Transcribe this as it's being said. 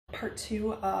part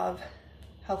 2 of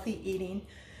healthy eating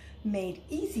made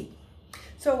easy.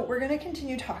 So we're going to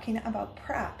continue talking about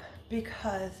prep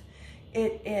because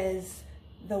it is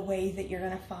the way that you're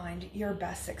going to find your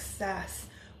best success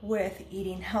with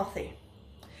eating healthy.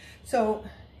 So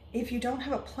if you don't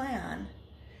have a plan,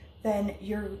 then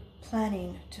you're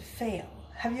planning to fail.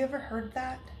 Have you ever heard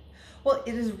that? Well,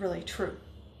 it is really true.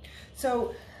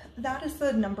 So that is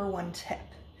the number one tip,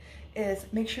 is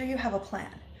make sure you have a plan.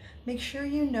 Make sure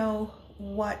you know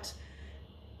what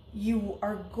you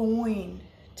are going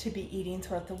to be eating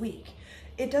throughout the week.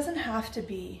 It doesn't have to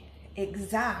be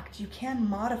exact. You can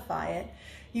modify it.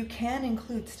 You can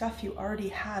include stuff you already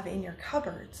have in your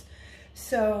cupboards.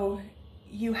 So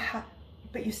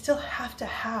but you still have to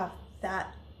have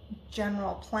that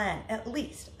general plan, at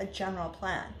least a general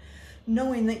plan,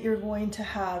 knowing that you're going to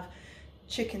have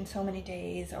chicken so many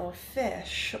days or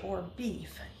fish or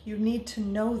beef. You need to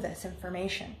know this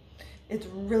information. It's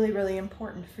really, really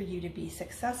important for you to be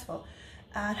successful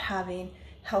at having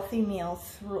healthy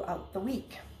meals throughout the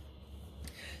week.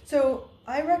 So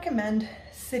I recommend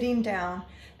sitting down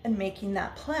and making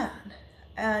that plan.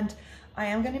 And I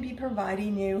am going to be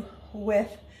providing you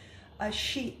with a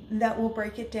sheet that will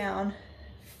break it down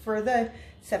for the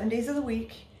 7 days of the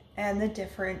week and the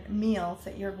different meals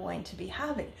that you're going to be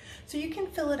having. So you can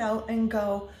fill it out and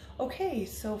go, okay,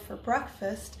 so for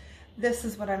breakfast, this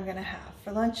is what I'm going to have.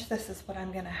 For lunch, this is what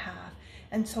I'm going to have,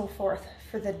 and so forth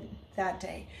for that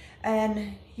day.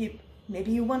 And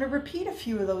maybe you want to repeat a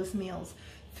few of those meals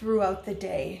throughout the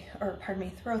day, or pardon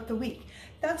me, throughout the week.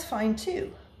 That's fine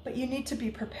too, but you need to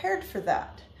be prepared for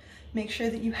that. Make sure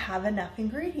that you have enough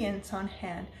ingredients on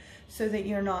hand so that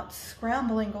you're not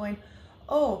scrambling going,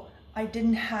 oh, I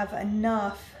didn't have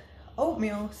enough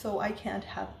oatmeal, so I can't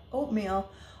have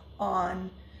oatmeal on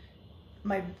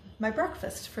my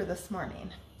breakfast for this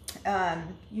morning.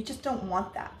 You just don't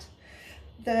want that.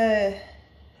 The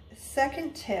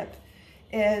second tip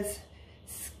is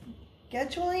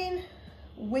scheduling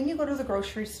when you go to the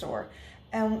grocery store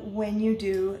and when you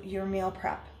do your meal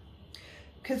prep.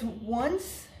 Because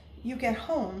once you get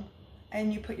home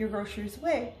and you put your groceries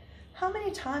away, how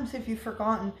many times have you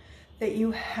forgotten that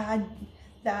you had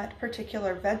that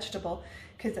particular vegetable?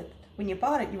 Because when you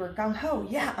bought it, you were gung-ho,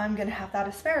 yeah, I'm gonna have that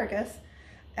asparagus,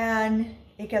 and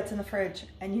it gets in the fridge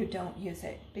and you don't use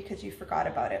it because you forgot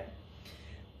about it.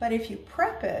 But if you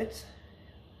prep it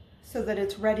so that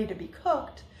it's ready to be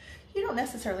cooked, you don't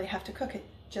necessarily have to cook it,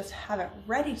 just have it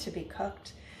ready to be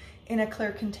cooked in a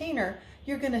clear container.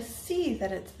 You're gonna see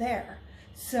that it's there.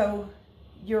 So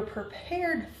you're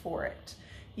prepared for it.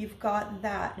 You've got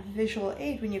that visual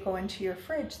aid when you go into your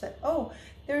fridge that, oh,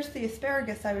 there's the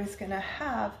asparagus I was gonna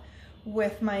have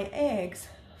with my eggs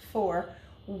for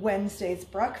Wednesday's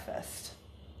breakfast.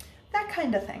 That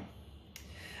kind of thing.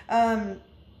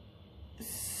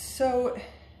 So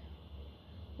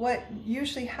what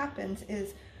usually happens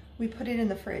is we put it in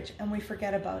the fridge and we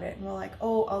forget about it and we're like,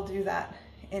 oh, I'll do that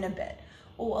in a bit.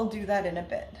 Oh, I'll do that in a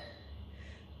bit.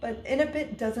 But in a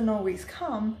bit doesn't always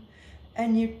come,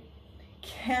 and you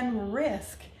can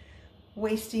risk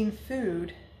wasting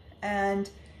food, and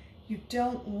you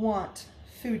don't want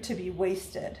food to be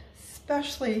wasted,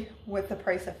 especially with the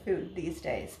price of food these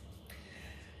days.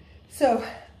 So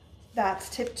that's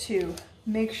tip 2.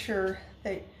 Make sure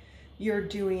that you're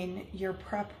doing your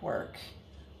prep work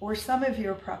or some of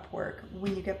your prep work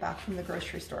when you get back from the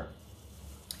grocery store.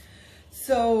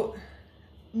 So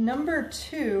number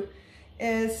 2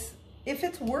 is, if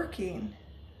it's working,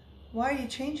 why are you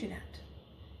changing it?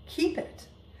 Keep it.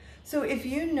 So if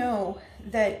you know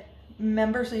that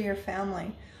members of your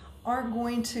family aren't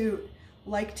going to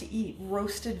like to eat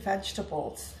roasted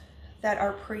vegetables that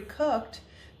are pre-cooked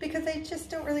because they just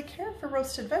don't really care for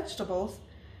roasted vegetables,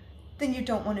 then you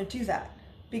don't want to do that,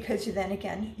 because then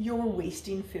again, you're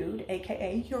wasting food,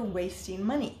 aka you're wasting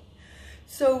money.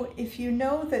 So if you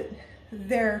know that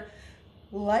they're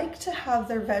like to have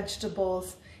their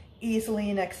vegetables easily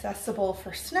and accessible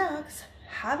for snacks,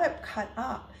 have it cut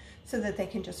up so that they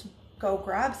can just go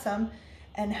grab some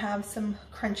and have some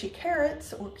crunchy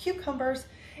carrots or cucumbers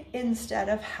instead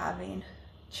of having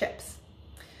chips.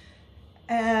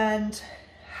 And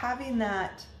having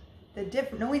that,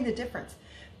 knowing the difference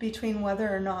between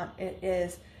whether or not it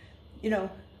is,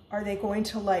 are they going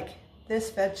to like this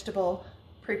vegetable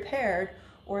prepared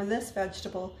or this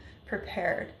vegetable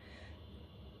prepared,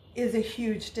 is a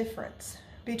huge difference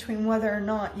between whether or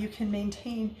not you can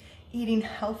maintain eating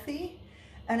healthy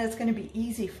and it's going to be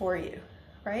easy for you,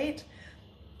 right?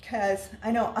 Because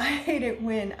I know I hate it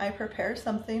when I prepare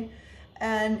something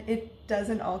and it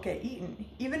doesn't all get eaten,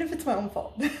 even if it's my own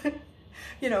fault,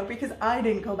 because I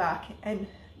didn't go back and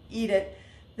eat it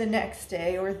the next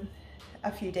day or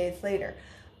a few days later.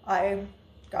 I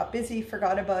got busy,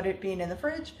 forgot about it being in the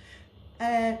fridge,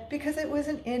 and because it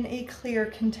wasn't in a clear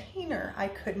container, I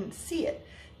couldn't see it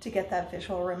to get that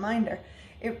visual reminder.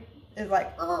 It is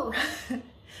like, oh,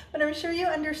 but I'm sure you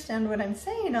understand what I'm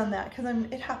saying on that, because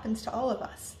it happens to all of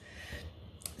us.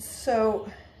 So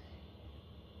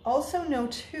also know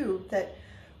too that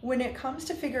when it comes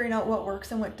to figuring out what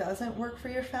works and what doesn't work for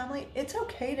your family, it's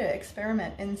okay to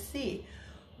experiment and see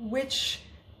which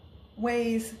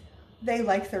ways they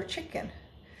like their chicken.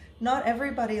 Not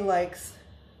everybody likes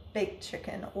baked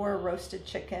chicken or roasted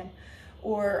chicken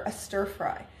or a stir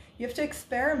fry. You have to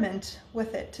experiment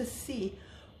with it to see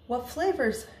what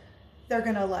flavors they're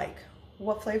gonna like,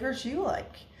 what flavors you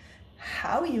like,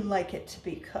 how you like it to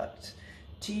be cooked.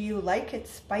 Do you like it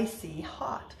spicy,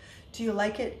 hot? Do you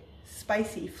like it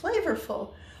spicy, flavorful?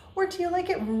 Or do you like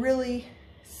it really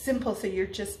simple so you're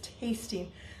just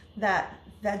tasting that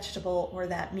vegetable or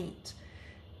that meat?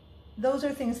 Those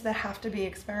are things that have to be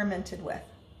experimented with.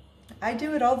 I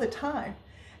do it all the time,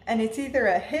 and it's either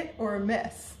a hit or a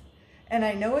miss. And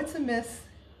I know it's a miss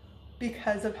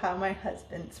because of how my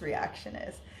husband's reaction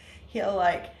is. He'll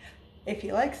like, if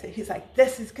he likes it, he's like,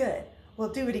 this is good, we'll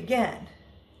do it again.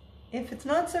 If it's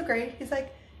not so great, he's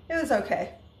like, it was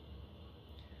okay.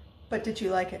 But did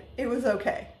you like it? It was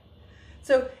okay.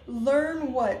 So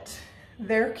learn what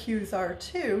their cues are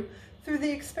too through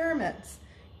the experiments.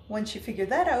 Once you figure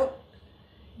that out,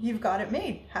 you've got it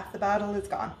made. Half the battle is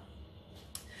gone.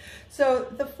 So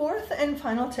the fourth and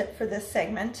final tip for this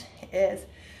segment is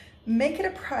make it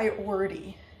a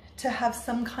priority to have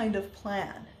some kind of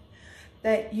plan,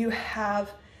 that you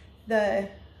have the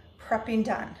prepping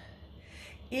done.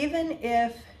 Even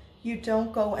if you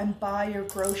don't go and buy your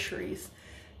groceries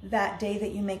that day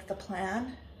that you make the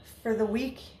plan for the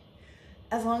week,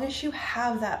 as long as you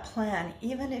have that plan,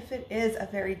 even if it is a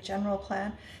very general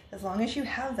plan, as long as you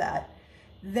have that,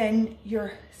 then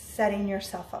you're setting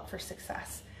yourself up for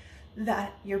success,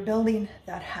 that you're building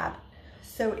that habit.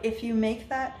 So if you make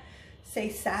that, say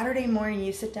Saturday morning,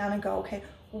 you sit down and go, okay,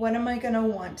 what am I gonna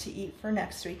want to eat for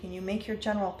next week? And you make your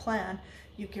general plan,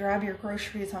 you grab your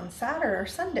groceries on Saturday or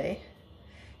Sunday,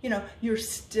 you know, you're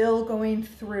still going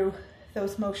through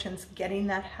those motions, getting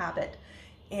that habit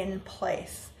in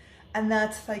place. And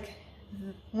that's like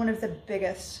one of the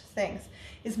biggest things,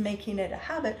 is making it a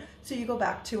habit. So you go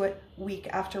back to it week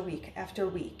after week after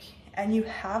week, and you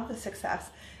have the success,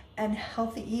 and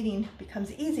healthy eating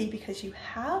becomes easy because you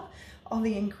have all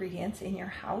the ingredients in your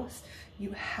house.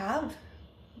 You have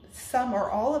some or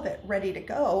all of it ready to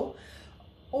go,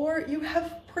 or you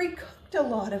have pre-cooked a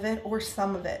lot of it or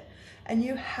some of it, and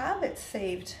you have it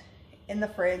saved in the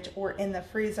fridge or in the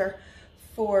freezer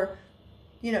for,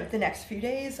 you know, the next few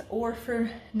days or for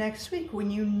next week, when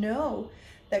you know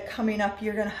that coming up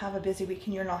you're going to have a busy week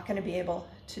and you're not going to be able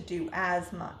to do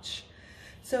as much.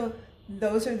 So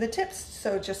those are the tips.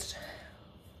 So just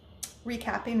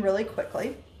recapping really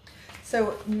quickly.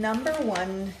 So number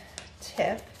one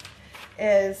tip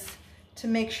is to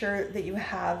make sure that you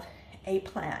have a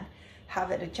plan.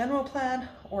 Have it a general plan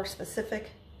or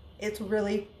specific. It's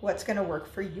really what's going to work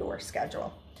for your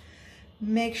schedule.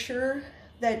 Make sure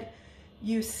that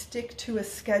you stick to a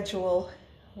schedule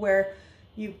where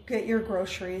you get your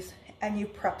groceries and you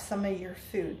prep some of your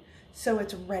food so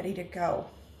it's ready to go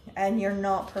and you're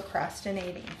not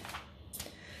procrastinating.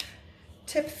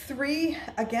 Tip 3,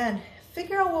 again,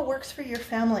 figure out what works for your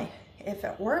family. If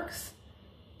it works,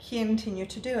 continue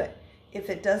to do it. If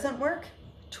it doesn't work,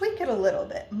 tweak it a little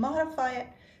bit, modify it,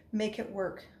 make it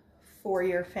work for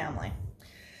your family.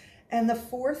 And the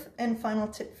fourth and final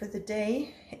tip for the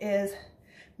day is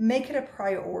make it a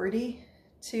priority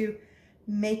to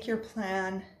make your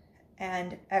plan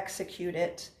and execute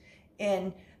it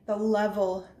in the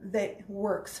level that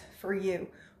works for you,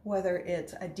 whether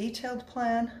it's a detailed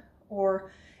plan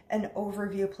or an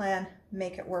overview plan.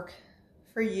 Make it work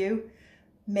for you,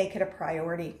 make it a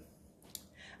priority.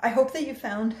 I hope that you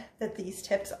found that these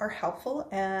tips are helpful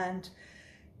and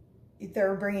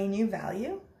they're bringing you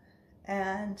value,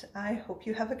 and I hope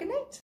you have a good night.